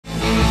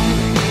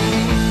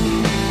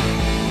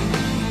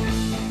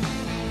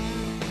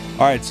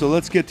All right, so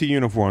let's get to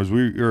uniforms.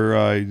 We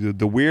are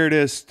the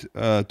weirdest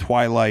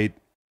Twilight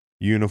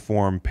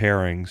uniform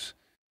pairings,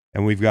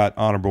 and we've got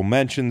honorable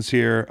mentions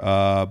here.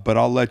 But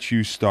I'll let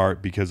you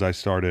start because I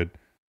started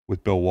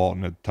with Bill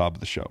Walton at the top of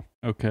the show.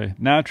 Okay,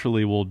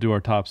 naturally we'll do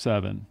our top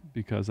 7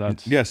 because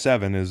that's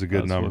 7 is a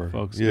good number. What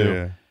folks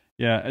do.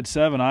 Yeah, at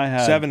 7 I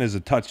had 7 is a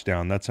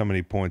touchdown. That's how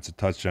many points a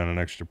touchdown and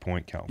extra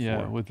point count for.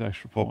 Yeah, with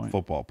extra point.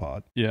 Football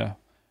pod. Yeah,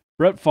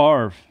 Brett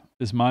Favre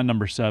is my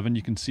number 7.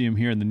 You can see him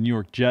here in the New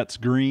York Jets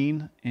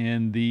green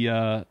and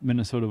the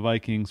Minnesota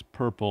Vikings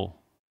purple,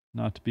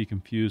 not to be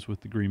confused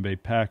with the Green Bay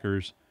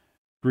Packers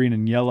green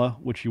and yellow,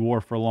 which he wore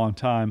for a long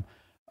time.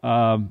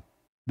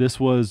 This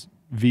was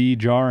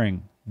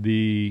jarring.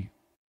 The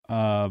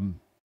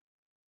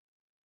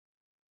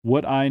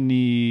what I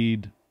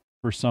need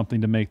for something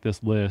to make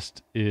this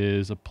list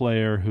is a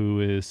player who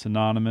is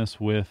synonymous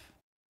with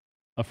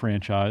a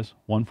franchise,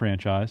 one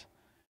franchise,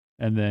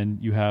 and then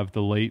you have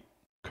the late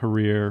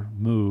career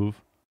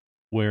move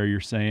where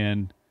you're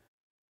saying,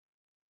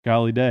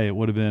 golly day, it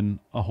would have been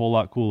a whole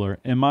lot cooler,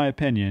 in my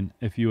opinion,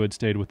 if you had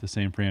stayed with the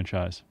same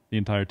franchise the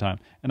entire time.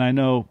 And I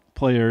know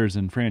players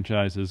and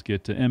franchises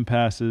get to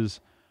impasses.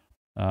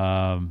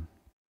 Some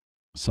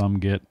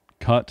get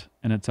cut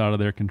and it's out of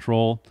their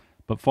control.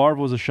 But Favre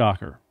was a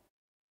shocker.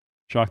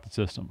 Shocked the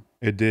system.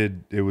 It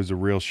did. It was a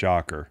real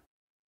shocker.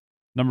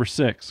 Number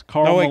 6,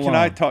 Karl Malone. Can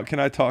I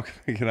talk?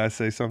 Can I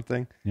say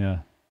something?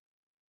 Yeah.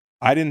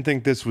 I didn't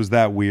think this was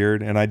that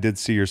weird, and I did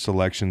see your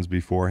selections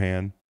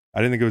beforehand. I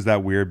didn't think it was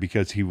that weird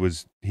because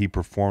he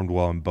performed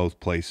well in both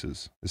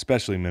places,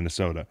 especially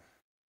Minnesota.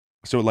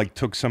 So it like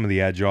took some of the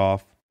edge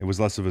off. It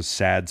was less of a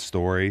sad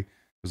story. It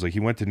was like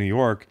he went to New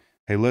York.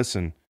 Hey,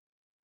 listen,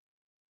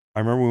 I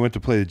remember we went to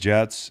play the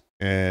Jets,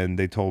 and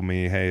they told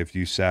me, hey, if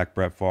you sack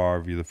Brett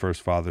Favre, you're the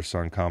first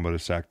father-son combo to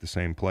sack the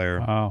same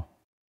player. Wow.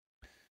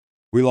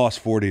 We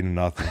lost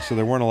 40-0, so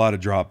there weren't a lot of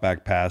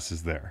drop-back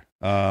passes there.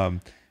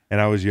 And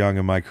I was young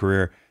in my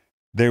career.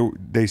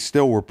 They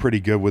still were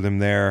pretty good with him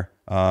there.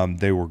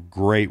 They were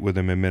great with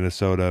him in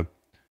Minnesota.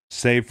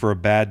 Save for a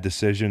bad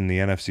decision in the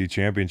NFC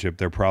Championship,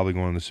 they're probably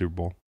going to the Super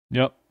Bowl.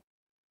 Yep.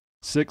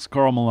 6,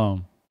 Karl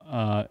Malone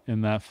in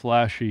that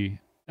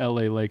flashy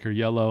L.A. Laker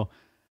yellow.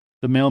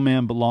 The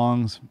mailman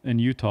belongs in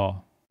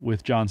Utah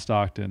with John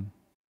Stockton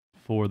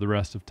for the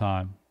rest of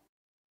time.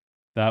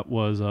 That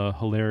was a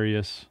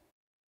hilarious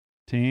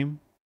team.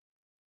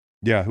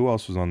 Yeah, who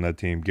else was on that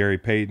team? Gary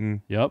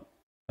Payton. Yep.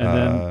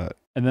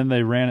 And then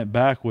they ran it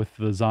back with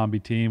the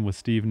zombie team with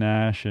Steve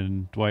Nash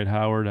and Dwight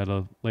Howard at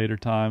a later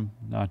time,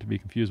 not to be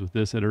confused with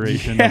this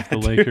iteration of the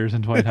Lakers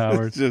and Dwight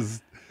Howard.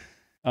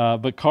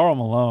 But Karl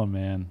Malone,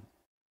 man,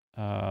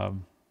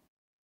 I'm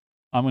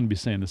going to be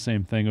saying the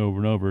same thing over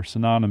and over,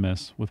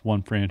 synonymous with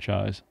one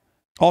franchise.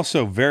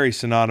 Also very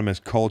synonymous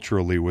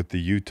culturally with the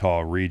Utah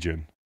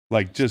region.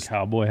 Like just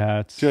cowboy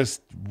hats.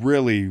 Just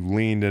really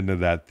leaned into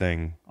that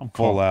thing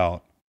full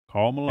out.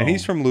 Karl Malone. And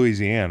he's from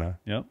Louisiana.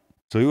 Yep.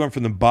 So he went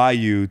from the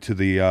bayou to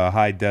the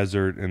high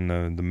desert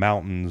and the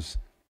mountains,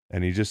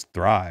 and he just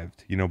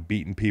thrived,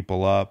 beating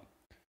people up,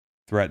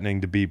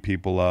 threatening to beat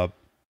people up,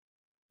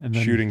 and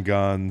then, shooting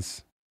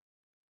guns.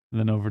 And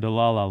then over to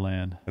La La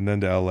Land. And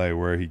then to L.A.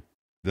 where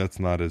that's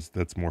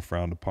more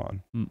frowned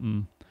upon.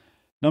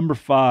 Number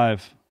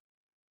 5,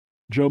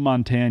 Joe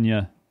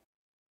Montana.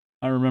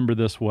 I remember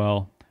this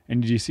well.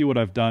 And did you see what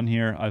I've done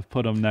here? I've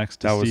put him next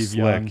to Steve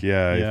Young. That was slick,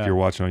 yeah, if you're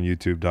watching on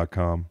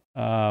YouTube.com.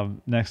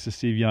 Next to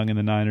Steve Young in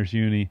the Niners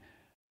uni.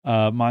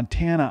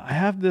 Montana, I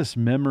have this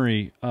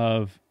memory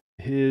of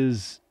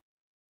his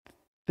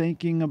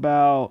thinking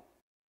about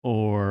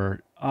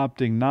or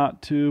opting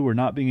not to or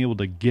not being able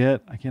to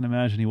get. I can't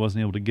imagine he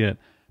wasn't able to get,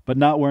 but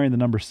not wearing the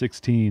number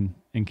 16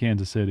 in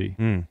Kansas City,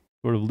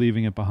 sort of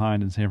leaving it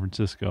behind in San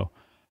Francisco.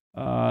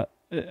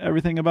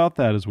 Everything about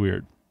that is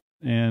weird.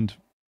 And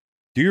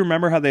do you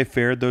remember how they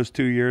fared those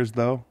 2 years,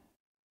 though?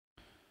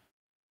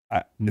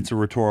 It's a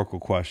rhetorical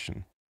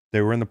question.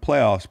 They were in the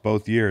playoffs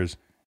both years.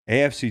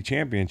 AFC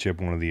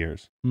Championship one of the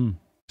years.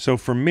 So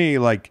for me,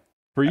 like...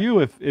 For you,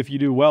 if you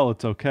do well,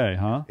 it's okay,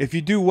 huh? If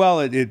you do well,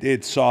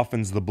 it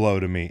softens the blow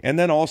to me. And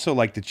then also,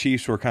 like, the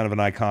Chiefs were kind of an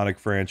iconic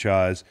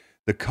franchise.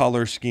 The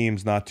color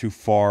scheme's not too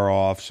far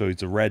off, so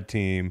it's a red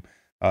team.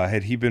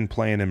 Had he been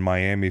playing in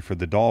Miami for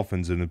the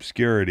Dolphins in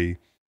obscurity,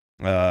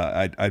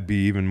 I'd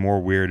be even more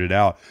weirded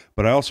out.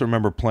 But I also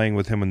remember playing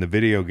with him in the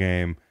video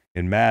game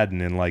in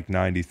Madden in like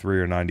 93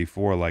 or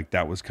 94. Like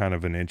that was kind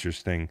of an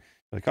interesting,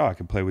 like, oh, I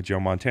can play with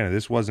Joe Montana.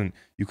 This wasn't,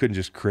 you couldn't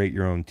just create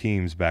your own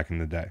teams back in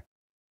the day.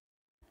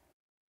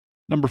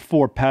 Number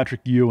 4,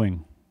 Patrick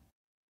Ewing.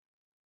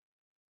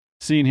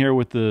 Seen here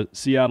with the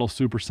Seattle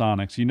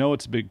Supersonics. You know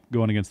it's big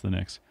going against the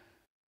Knicks.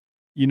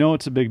 You know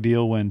it's a big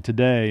deal when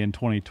today in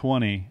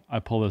 2020, I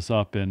pull this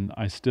up and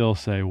I still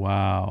say,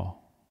 wow.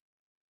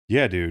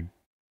 Yeah, dude.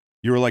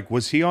 You were like,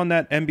 was he on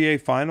that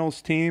NBA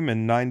Finals team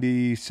in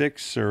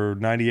 96 or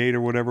 98 or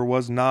whatever it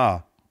was?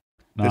 Nah.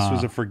 This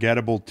was a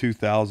forgettable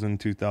 2000,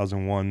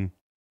 2001.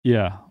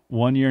 Yeah.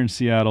 1 year in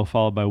Seattle,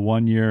 followed by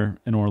 1 year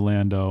in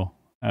Orlando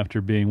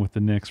after being with the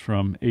Knicks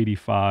from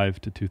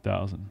 85 to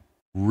 2000.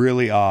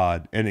 really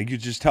odd. And you could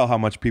just tell how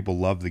much people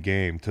love the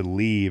game to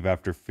leave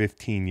after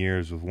 15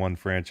 years with one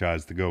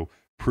franchise to go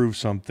prove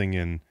something.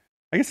 And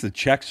I guess the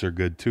checks are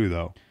good too,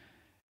 though.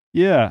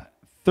 Yeah,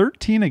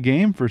 13 a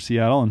game for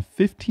Seattle and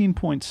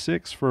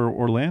 15.6 for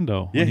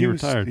Orlando when he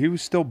retired. He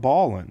was still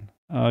balling.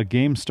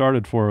 Game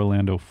started for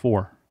Orlando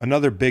 4.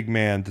 Another big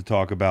man to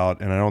talk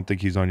about, and I don't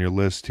think he's on your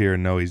list here.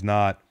 No, he's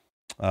not.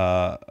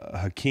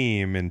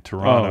 Hakeem in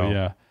Toronto. Oh,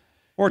 yeah.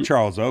 Or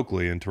Charles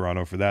Oakley in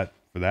Toronto for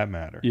that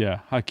matter. Yeah,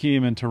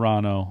 Hakeem in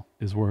Toronto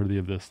is worthy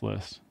of this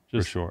list.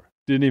 For sure.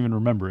 Didn't even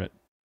remember it,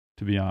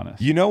 to be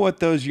honest. You know what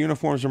those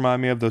uniforms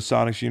remind me of? Those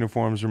Sonics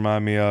uniforms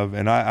remind me of?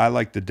 And I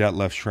like the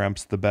Detlef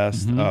Schrempf's the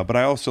best. But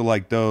I also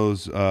like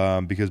those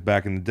because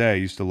back in the day, I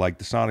used to like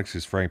the Sonics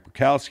because Frank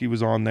Bukowski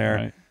was on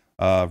there.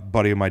 Right.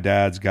 Buddy of my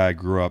dad's, guy I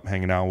grew up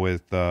hanging out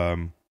with,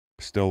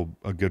 still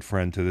a good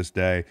friend to this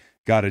day.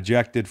 Got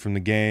ejected from the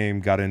game,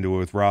 got into it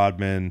with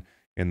Rodman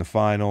in the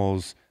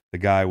finals. The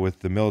guy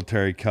with the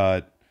military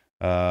cut,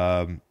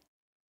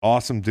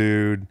 awesome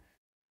dude,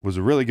 was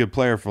a really good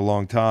player for a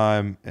long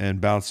time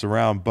and bounced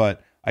around.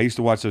 But I used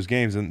to watch those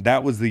games, and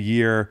that was the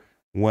year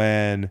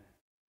when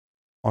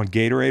on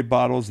Gatorade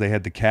bottles they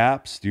had the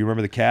caps. Do you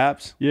remember the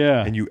caps?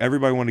 Yeah. And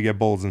everybody wanted to get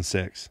bowls and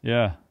six.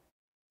 Yeah.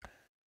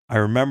 I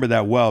remember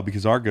that well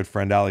because our good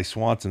friend Ali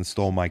Swanson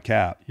stole my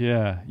cap.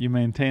 Yeah, you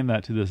maintain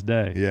that to this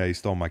day. Yeah, he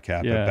stole my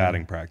cap at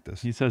batting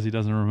practice. He says he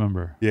doesn't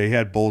remember. Yeah, he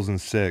had bowls and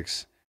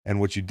six. And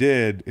what you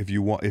did, if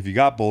you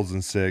got Bulls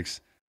and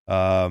six,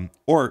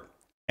 or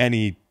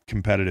any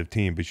competitive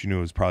team, but you knew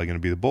it was probably going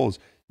to be the Bulls,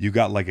 you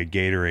got like a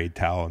Gatorade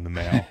towel in the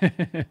mail.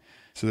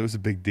 So that was a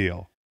big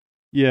deal.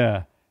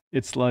 Yeah,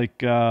 it's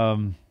like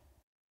when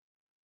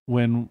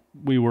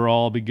we were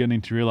all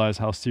beginning to realize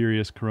how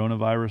serious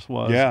coronavirus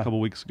was a couple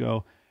weeks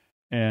ago,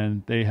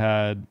 and they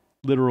had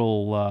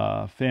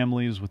literal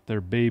families with their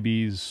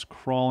babies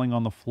crawling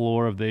on the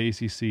floor of the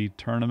ACC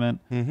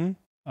tournament.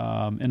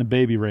 In a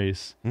baby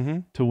race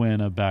to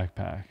win a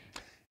backpack.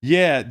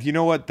 Yeah, you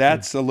know what?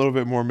 That's a little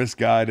bit more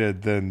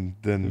misguided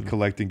than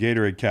collecting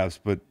Gatorade caps,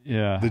 but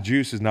the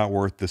juice is not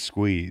worth the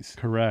squeeze.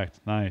 Correct.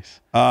 Nice.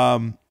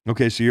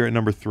 Okay, so you're at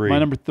number 3. My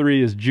number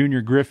 3 is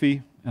Junior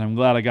Griffey, and I'm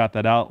glad I got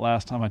that out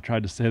last time I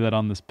tried to say that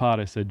on this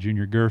pod. I said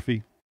Junior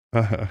Griffey.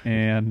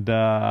 And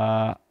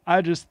I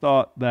just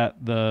thought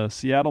that the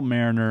Seattle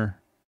Mariner,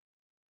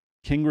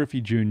 King Griffey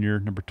Jr.,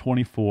 number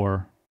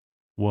 24,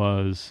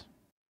 was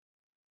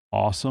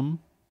awesome.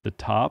 The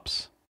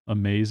tops,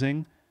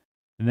 amazing.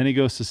 And then he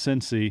goes to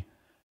Cincy,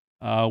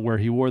 where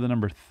he wore the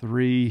number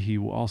 3. He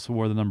also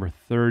wore the number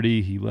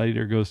 30. He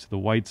later goes to the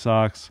White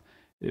Sox.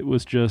 It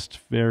was just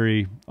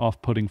very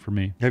off-putting for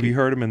me. Have you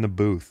heard him in the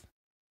booth?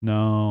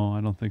 No,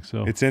 I don't think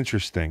so. It's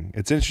interesting.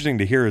 It's interesting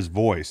to hear his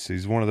voice.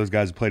 He's one of those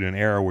guys who played in an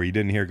era where you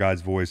didn't hear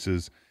guys'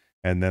 voices.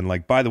 And then,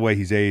 like, by the way,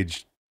 he's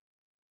aged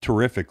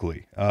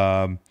terrifically.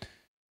 But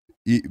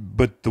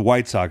the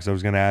White Sox, I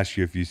was going to ask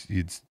you if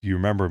you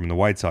remember him in the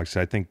White Sox.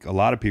 I think a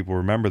lot of people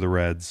remember the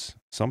Reds.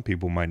 Some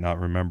people might not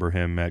remember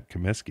him at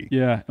Comiskey.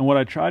 Yeah, and what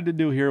I tried to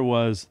do here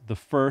was the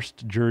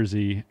first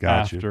jersey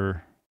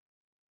after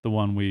the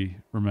one we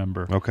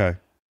remember. Okay.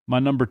 My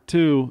number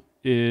 2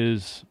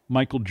 is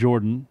Michael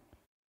Jordan,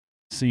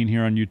 seen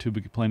here on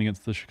YouTube playing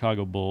against the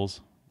Chicago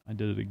Bulls. I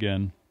did it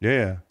again.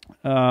 Yeah.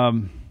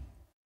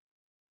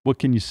 What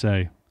can you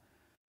say?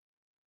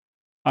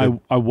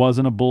 I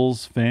wasn't a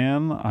Bulls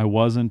fan. I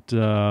was an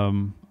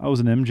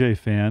MJ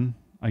fan,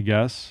 I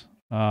guess.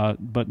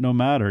 But no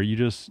matter,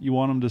 you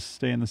want him to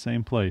stay in the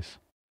same place,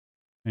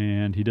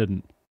 and he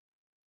didn't.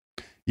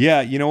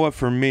 Yeah, you know what?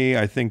 For me,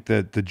 I think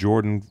that the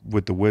Jordan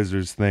with the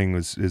Wizards thing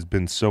has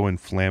been so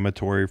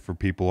inflammatory for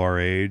people our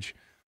age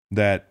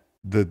that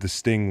the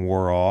sting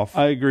wore off.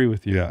 I agree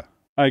with you. Yeah,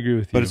 I agree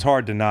with you. But it's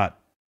hard to not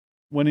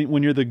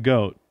when you're the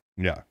GOAT.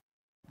 Yeah,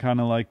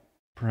 kind of like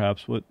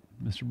perhaps what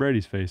Mr.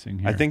 Brady's facing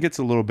here. I think it's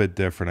a little bit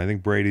different. I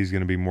think Brady's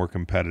going to be more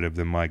competitive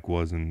than Mike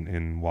was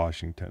in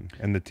Washington,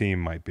 and the team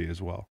might be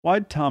as well.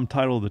 Why'd Tom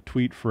title the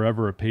tweet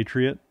 "Forever a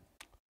Patriot"?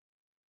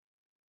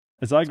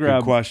 As I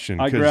grabbed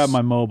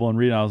my mobile and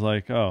read it, I was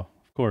like, oh,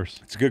 of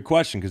course. It's a good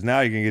question because now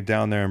you can get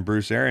down there and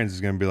Bruce Arians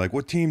is going to be like,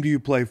 what team do you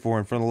play for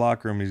in front of the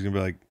locker room? He's going to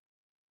be like,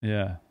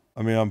 yeah.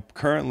 I mean, I'm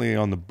currently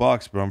on the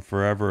Bucks, but I'm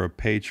forever a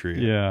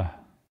Patriot. Yeah.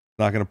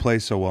 Not going to play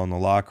so well in the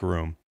locker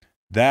room.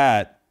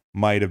 That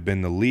might have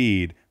been the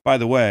lead. By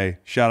the way,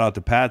 shout out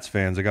to Pats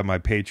fans. I got my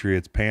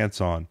Patriots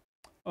pants on.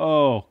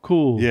 Oh,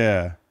 cool.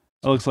 Yeah.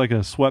 That looks like a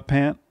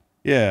sweatpant.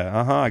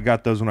 Yeah. I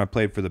got those when I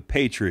played for the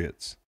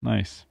Patriots.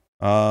 Nice.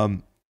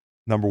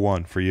 Number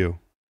 1 for you.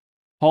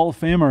 Hall of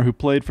Famer who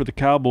played for the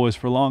Cowboys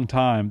for a long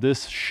time.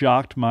 This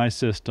shocked my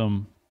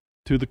system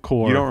to the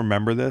core. You don't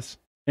remember this?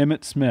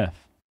 Emmitt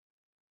Smith.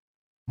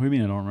 What do you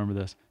mean I don't remember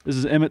this? This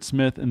is Emmitt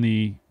Smith in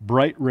the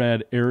bright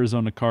red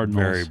Arizona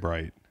Cardinals. Very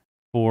bright.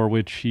 For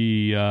which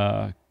he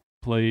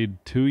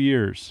played 2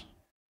 years.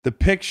 The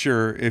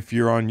picture, if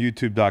you're on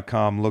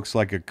YouTube.com, looks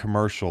like a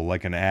commercial,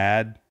 like an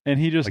ad. And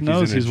he just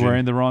knows he's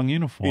wearing the wrong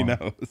uniform. He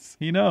knows.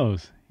 He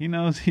knows. He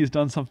knows he's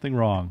done something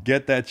wrong.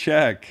 Get that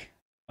check.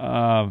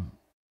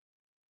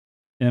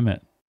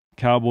 Emmett,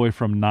 Cowboy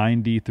from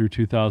 90 through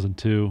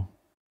 2002,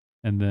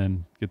 and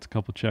then gets a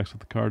couple checks with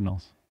the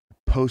Cardinals.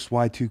 Post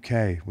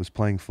Y2K was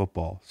playing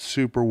football.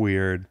 Super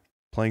weird.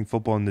 Playing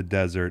football in the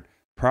desert.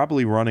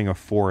 Probably running a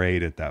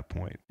 4.8 at that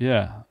point.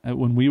 Yeah.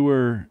 When we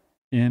were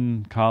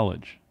in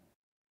college,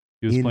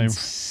 he was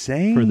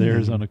Insane. playing for the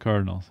Arizona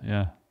Cardinals.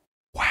 Yeah.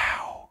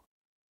 Wow.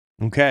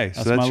 Okay,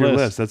 so That's that's my your list.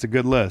 list. That's a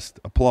good list.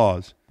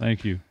 Applause.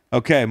 Thank you.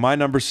 Okay, my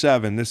number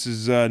 7. This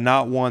is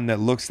not one that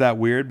looks that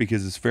weird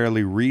because it's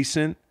fairly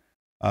recent,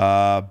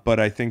 but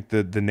I think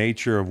the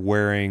nature of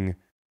wearing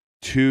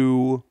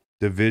 2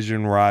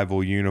 division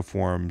rival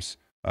uniforms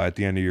at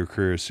the end of your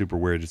career is super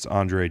weird. It's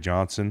Andre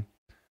Johnson,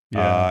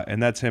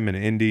 and that's him in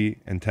Indy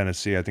and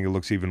Tennessee. I think it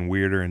looks even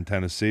weirder in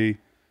Tennessee.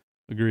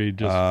 Agreed,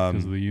 just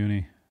because of the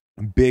uni.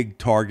 Big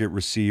target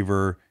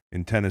receiver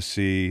in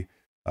Tennessee.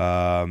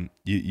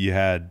 You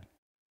had,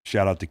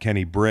 shout out to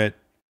Kenny Britt,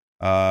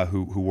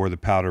 who wore the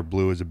powder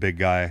blue as a big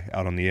guy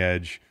out on the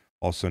edge.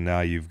 Also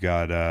now you've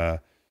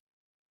got,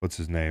 what's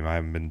his name? I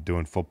haven't been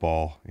doing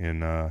football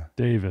in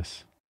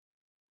Davis.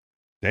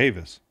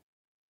 Is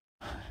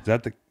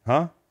that the,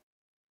 huh?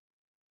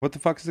 What the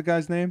fuck is the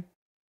guy's name?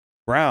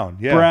 Brown.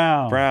 Yeah.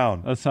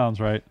 Brown. That sounds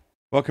right.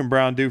 What can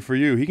Brown do for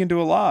you? He can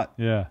do a lot.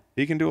 Yeah.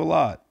 He can do a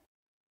lot.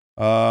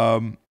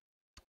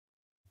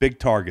 Big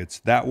targets.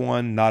 That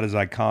one, not as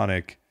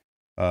iconic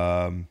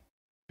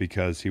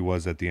because he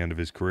was at the end of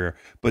his career.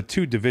 But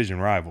 2 division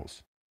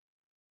rivals.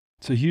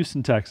 So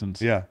Houston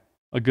Texans. Yeah.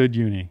 A good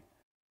uni.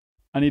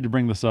 I need to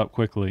bring this up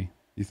quickly.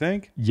 You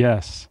think?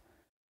 Yes.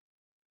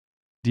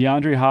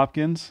 DeAndre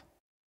Hopkins,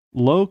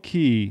 low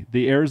key,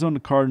 the Arizona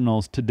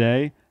Cardinals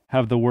today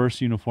have the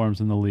worst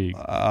uniforms in the league.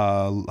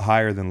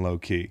 Higher than low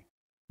key.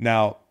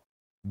 Now,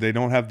 they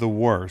don't have the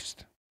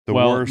worst. The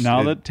well, worst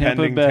now that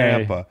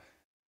Tampa.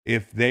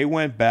 If they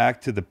went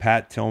back to the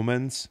Pat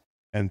Tillmans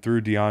and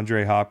threw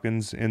DeAndre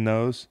Hopkins in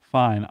those,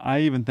 fine.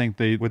 I even think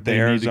they with the need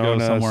Arizona to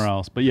go somewhere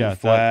else. But yeah, the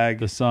flag,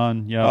 the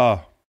sun. Yep.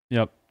 Oh,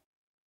 yep.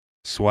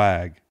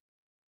 Swag.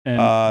 And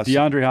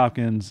DeAndre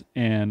Hopkins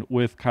and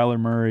with Kyler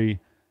Murray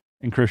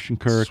and Christian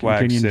Kirk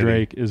Swag and Kenyon City.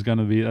 Drake is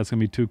gonna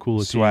be too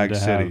cool a Swag team to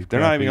City. have. They're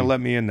not even gonna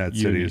let me in that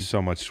city. uni. There's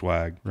so much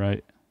swag.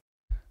 Right.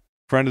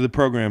 Friend of the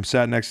program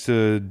sat next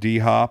to D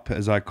Hop,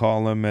 as I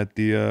call him, at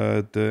the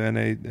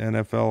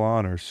NFL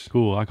honors.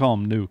 Cool. I call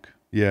him Nuke.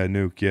 Yeah,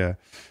 Nuke. Yeah.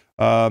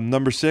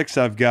 Number 6,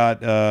 I've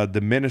got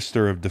the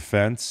Minister of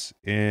Defense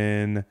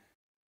in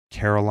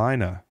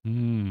Carolina,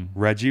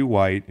 Reggie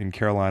White in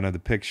Carolina. The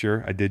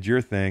picture. I did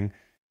your thing.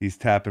 He's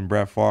tapping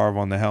Brett Favre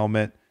on the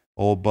helmet.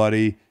 Old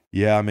buddy.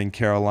 Yeah, I'm in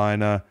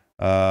Carolina,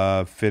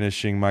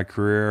 finishing my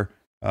career.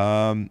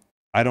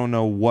 I don't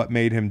know what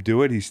made him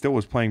do it. He still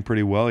was playing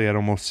pretty well. He had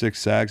almost 6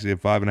 sacks. He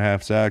had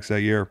 5.5 sacks that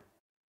year.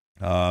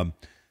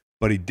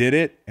 But he did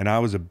it, and I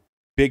was a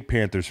big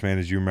Panthers fan,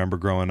 as you remember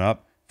growing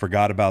up.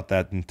 Forgot about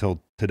that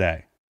until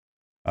today.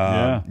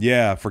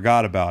 Yeah,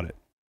 forgot about it.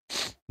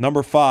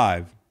 Number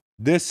 5.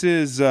 This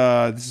is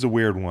a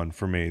weird one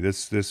for me.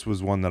 This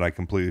was one that I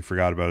completely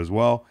forgot about as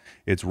well.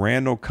 It's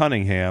Randall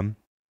Cunningham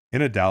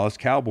in a Dallas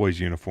Cowboys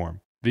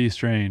uniform. V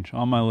Strange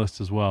on my list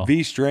as well.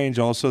 V Strange,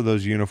 also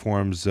those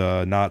uniforms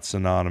not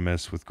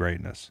synonymous with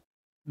greatness.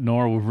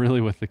 Nor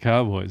really with the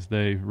Cowboys.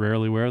 They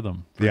rarely wear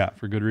them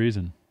for good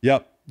reason.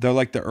 Yep. They're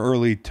like the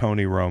early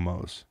Tony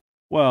Romos.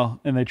 Well,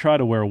 and they try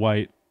to wear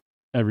white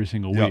every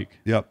single week.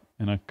 Yep.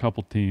 And a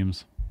couple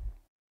teams.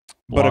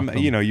 But,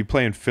 you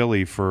play in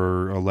Philly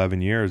for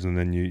 11 years, and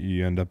then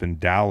you end up in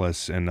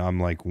Dallas, and I'm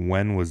like,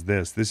 when was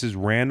this? This is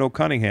Randall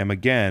Cunningham,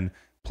 again,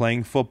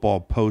 playing football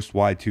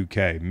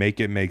post-Y2K. Make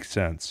it make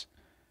sense.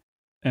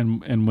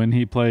 And when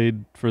he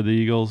played for the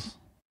Eagles,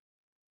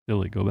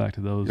 Philly, go back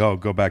to those. Go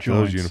back to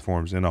those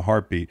uniforms in a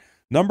heartbeat.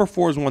 Number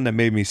 4 is one that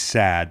made me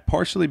sad,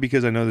 partially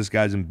because I know this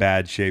guy's in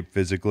bad shape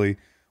physically.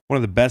 One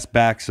of the best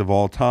backs of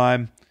all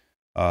time,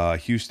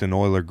 Houston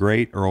Oiler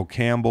great, Earl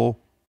Campbell,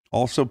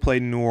 also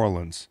played in New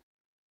Orleans.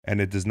 And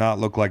it does not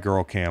look like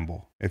Earl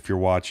Campbell if you're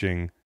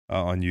watching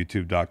on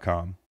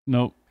YouTube.com.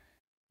 Nope.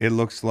 It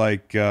looks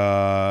like,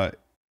 if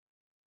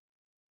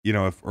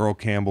Earl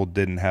Campbell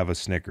didn't have a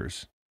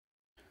Snickers.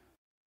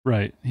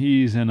 Right.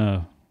 He's in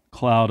a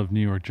cloud of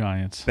New York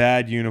Giants.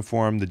 Bad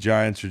uniform. The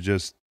Giants are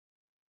just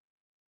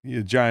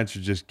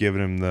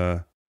giving him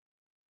the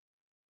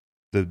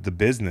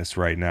business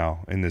right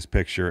now in this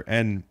picture.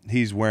 And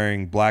he's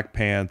wearing black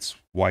pants,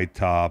 white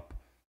top.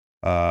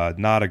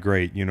 Not a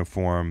great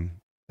uniform,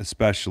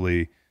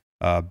 especially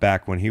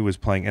back when he was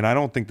playing. And I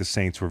don't think the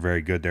Saints were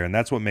very good there. And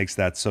that's what makes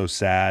that so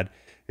sad,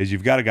 is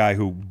you've got a guy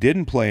who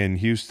didn't play in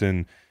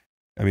Houston.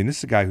 I mean, this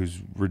is a guy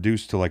who's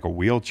reduced to like a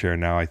wheelchair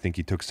now. I think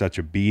he took such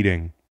a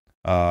beating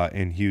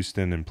in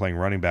Houston and playing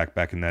running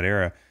back in that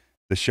era.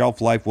 The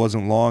shelf life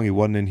wasn't long. He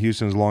wasn't in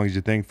Houston as long as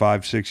you think,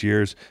 5-6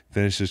 years,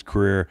 finished his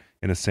career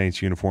in a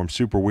Saints uniform.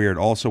 Super weird.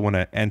 Also want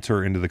to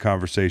enter into the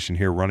conversation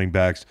here, running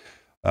backs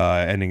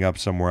ending up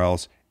somewhere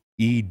else.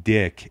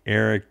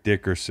 Eric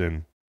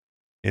Dickerson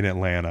in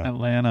Atlanta.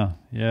 Atlanta,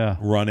 yeah.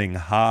 Running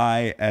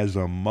high as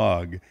a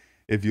mug.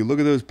 If you look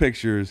at those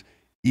pictures,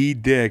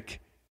 Dick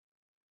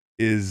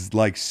is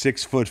like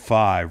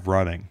 6'5"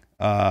 running.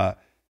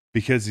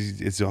 because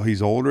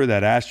he's older.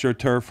 That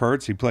AstroTurf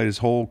hurts. He played his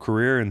whole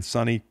career in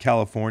sunny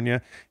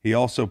California. He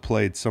also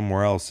played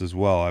somewhere else as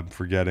well. I'm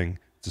forgetting.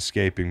 It's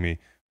escaping me.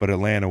 But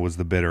Atlanta was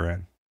the bitter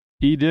end.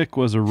 Edick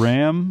was a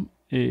Ram,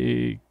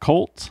 a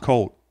Colt,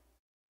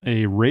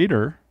 a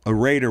Raider. A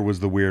Raider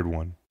was the weird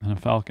one. And a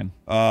Falcon.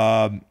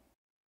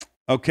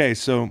 Okay,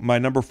 so my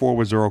number 4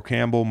 was Earl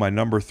Campbell. My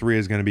number 3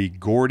 is going to be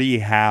Gordie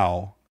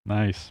Howe.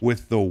 Nice.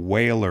 With the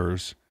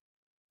Whalers,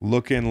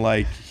 looking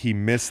like he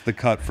missed the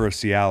cut for a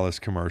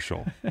Cialis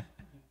commercial.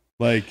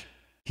 Like,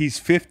 he's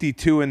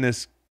 52 in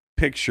this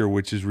picture,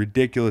 which is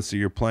ridiculous that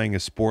you're playing a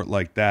sport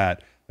like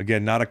that.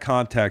 Again, not a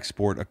contact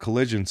sport, a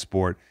collision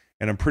sport.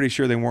 And I'm pretty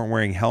sure they weren't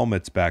wearing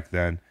helmets back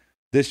then.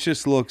 This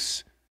just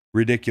looks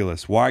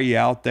ridiculous. Why are you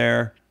out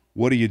there?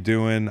 What are you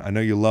doing? I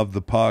know you love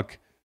the puck,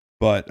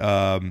 but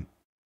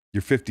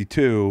you're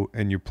 52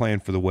 and you're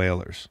playing for the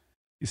Whalers.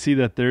 You see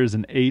that there's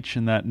an H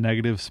in that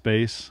negative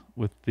space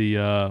with the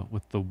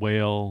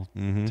whale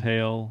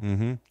tail.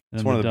 Mm-hmm.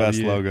 It's one of the best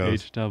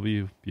logos.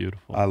 HW,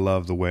 beautiful. I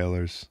love the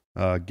Whalers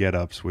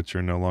get-ups, which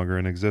are no longer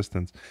in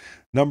existence.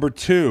 Number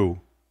 2,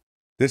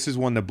 this is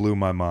one that blew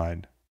my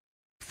mind.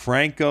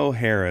 Franco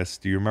Harris.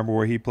 Do you remember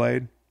where he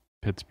played?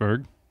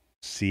 Pittsburgh.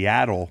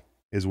 Seattle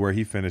is where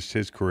he finished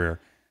his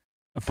career.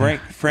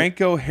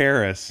 Franco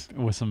Harris.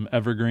 With some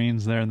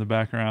evergreens there in the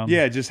background.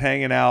 Yeah, just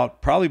hanging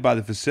out, probably by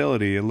the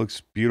facility. It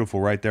looks beautiful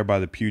right there by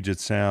the Puget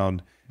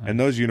Sound. Nice. And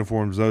those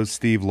uniforms, those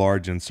Steve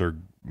Largents are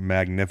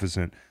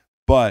magnificent.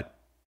 But,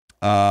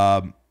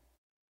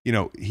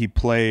 he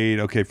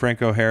played,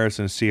 Franco Harris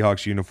in a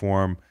Seahawks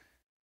uniform.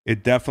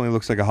 It definitely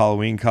looks like a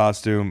Halloween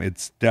costume.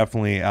 It's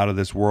definitely out of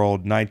this world.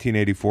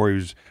 1984, he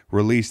was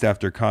released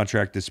after a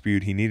contract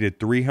dispute. He needed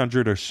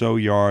 300 or so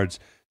yards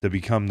to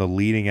become the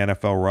leading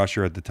NFL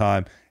rusher at the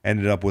time,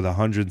 ended up with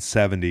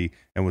 170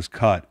 and was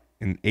cut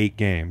in 8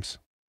 games.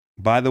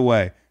 By the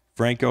way,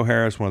 Franco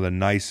Harris, one of the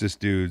nicest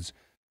dudes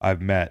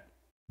I've met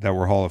that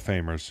were Hall of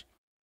Famers.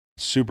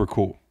 Super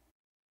cool.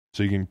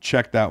 So you can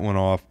check that one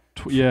off.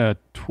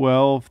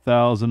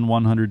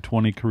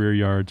 12,120 career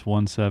yards,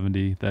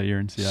 170 that year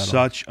in Seattle.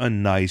 Such a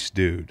nice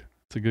dude.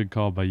 It's a good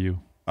call by you.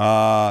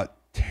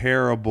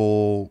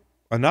 Terrible.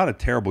 Not a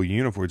terrible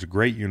uniform. It's a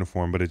great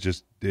uniform, but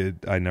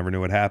I never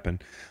knew what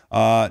happened.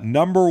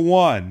 Number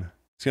 1.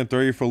 It's going to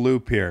throw you for a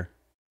loop here.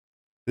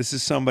 This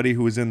is somebody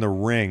who was in the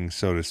ring,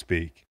 so to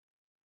speak.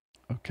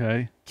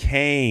 Okay.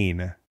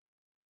 Kane.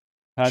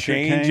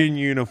 Changing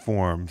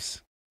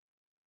uniforms.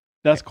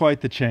 That's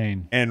quite the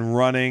chain. And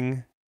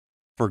running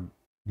for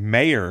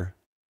mayor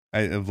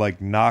of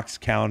like Knox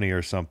County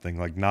or something,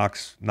 like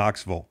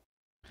Knoxville.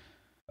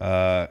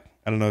 I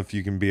don't know if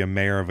you can be a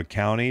mayor of a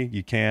county.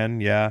 You can,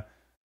 yeah.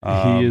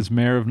 He is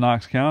mayor of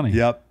Knox County.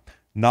 Yep.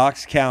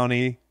 Knox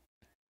County,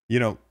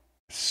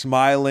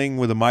 smiling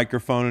with a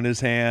microphone in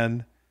his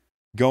hand,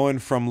 going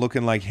from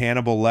looking like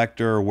Hannibal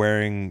Lecter,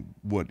 wearing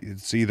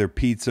it's either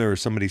pizza or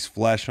somebody's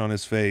flesh on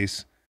his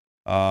face.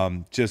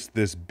 Just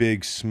this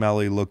big,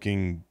 smelly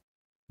looking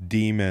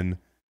demon,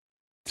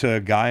 to a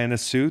guy in a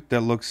suit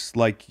that looks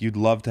like you'd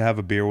love to have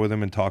a beer with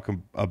him and talk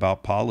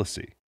about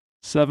policy.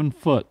 7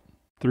 foot,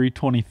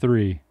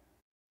 323.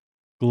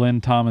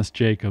 Glenn Thomas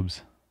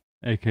Jacobs,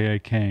 a.k.a.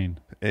 Kane.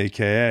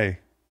 A.k.a.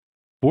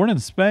 Born in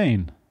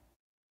Spain.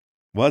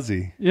 Was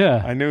he?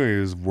 Yeah. I knew he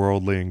was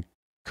worldly and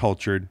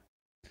cultured.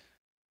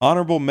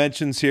 Honorable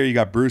mentions here. You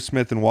got Bruce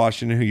Smith in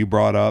Washington, who you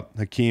brought up.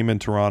 Hakeem in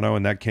Toronto,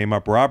 and that came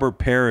up. Robert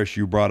Parrish,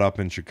 you brought up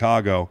in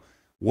Chicago.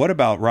 What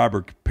about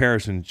Robert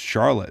Parrish in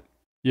Charlotte?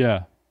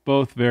 Yeah,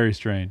 both very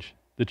strange.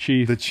 The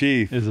Chief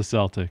is a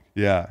Celtic.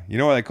 Yeah. You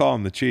know why they call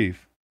him the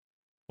Chief?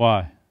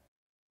 Why?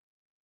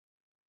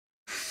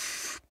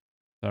 Is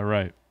that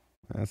right?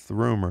 That's the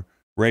rumor.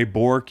 Ray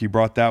Bork, you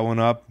brought that one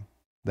up.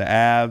 The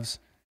Avs.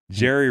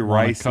 Jerry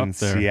Rice in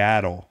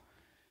Seattle.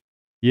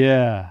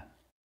 Yeah.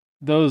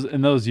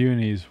 Those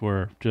unis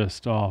were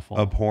just awful.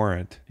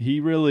 Abhorrent. He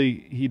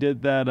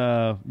did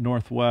that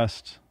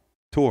Northwest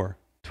tour.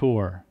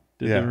 Did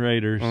the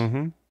Raiders.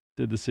 Mm-hmm.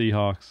 Did the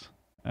Seahawks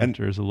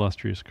after his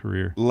illustrious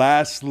career.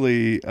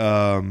 Lastly,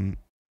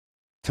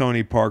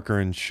 Tony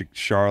Parker in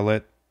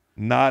Charlotte.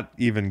 Not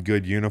even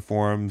good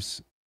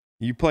uniforms.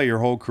 You play your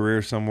whole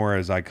career somewhere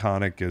as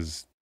iconic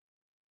as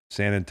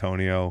San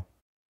Antonio.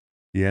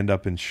 You end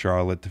up in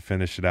Charlotte to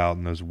finish it out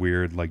in those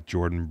weird, like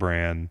Jordan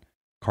Brand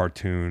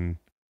cartoon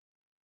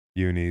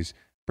unis.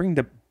 Bring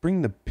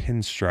the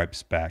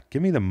pinstripes back.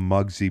 Give me the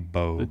Muggsy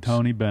Bogues. The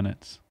Tony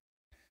Bennett's.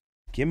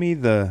 Give me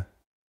the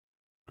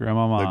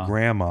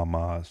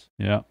grandmamas.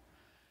 Yeah.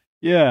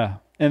 Yeah.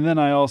 And then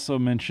I also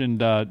mentioned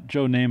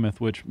Joe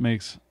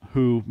Namath,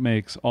 who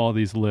makes all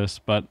these lists,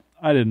 but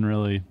I didn't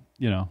really,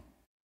 Yeah.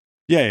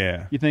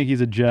 You think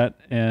he's a Jet,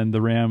 and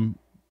the Ram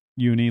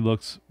uni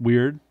looks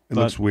weird. It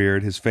looks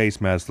weird. His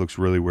face mask looks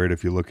really weird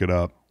if you look it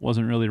up.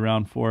 Wasn't really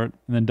around for it.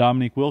 And then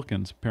Dominique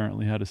Wilkins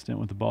apparently had a stint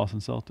with the Boston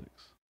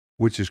Celtics.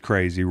 Which is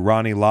crazy.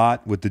 Ronnie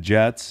Lott with the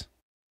Jets,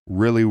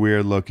 really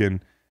weird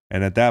looking.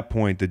 And at that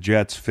point, the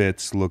Jets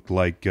fits looked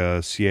like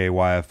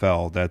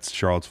CAYFL. That's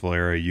Charlottesville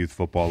Area Youth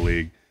Football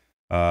League.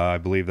 I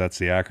believe that's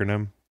the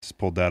acronym. Just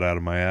pulled that out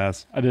of my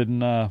ass. I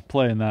didn't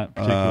play in that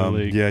particular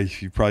league. Yeah,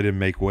 you probably didn't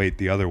make weight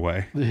the other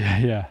way.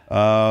 Yeah.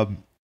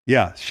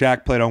 Yeah,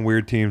 Shaq played on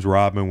weird teams.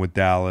 Rodman with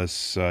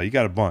Dallas. You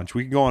got a bunch.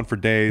 We can go on for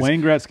days.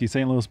 Wayne Gretzky,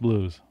 St. Louis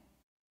Blues.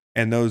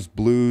 And those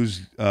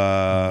Blues,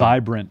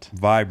 vibrant,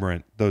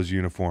 those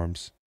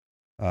uniforms,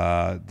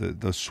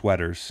 those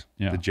sweaters,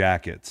 the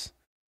jackets,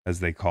 as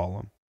they call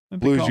them.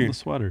 They call them the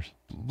sweaters.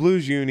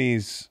 Blues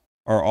unis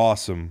are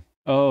awesome.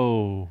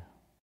 Oh,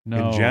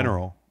 no. In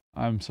general.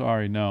 I'm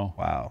sorry, no.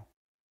 Wow.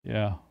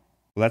 Yeah.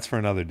 Well, that's for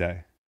another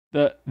day.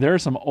 There are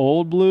some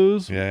old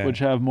Blues which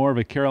have more of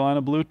a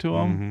Carolina blue to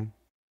them. Mm-hmm.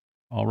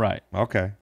 All right. Okay.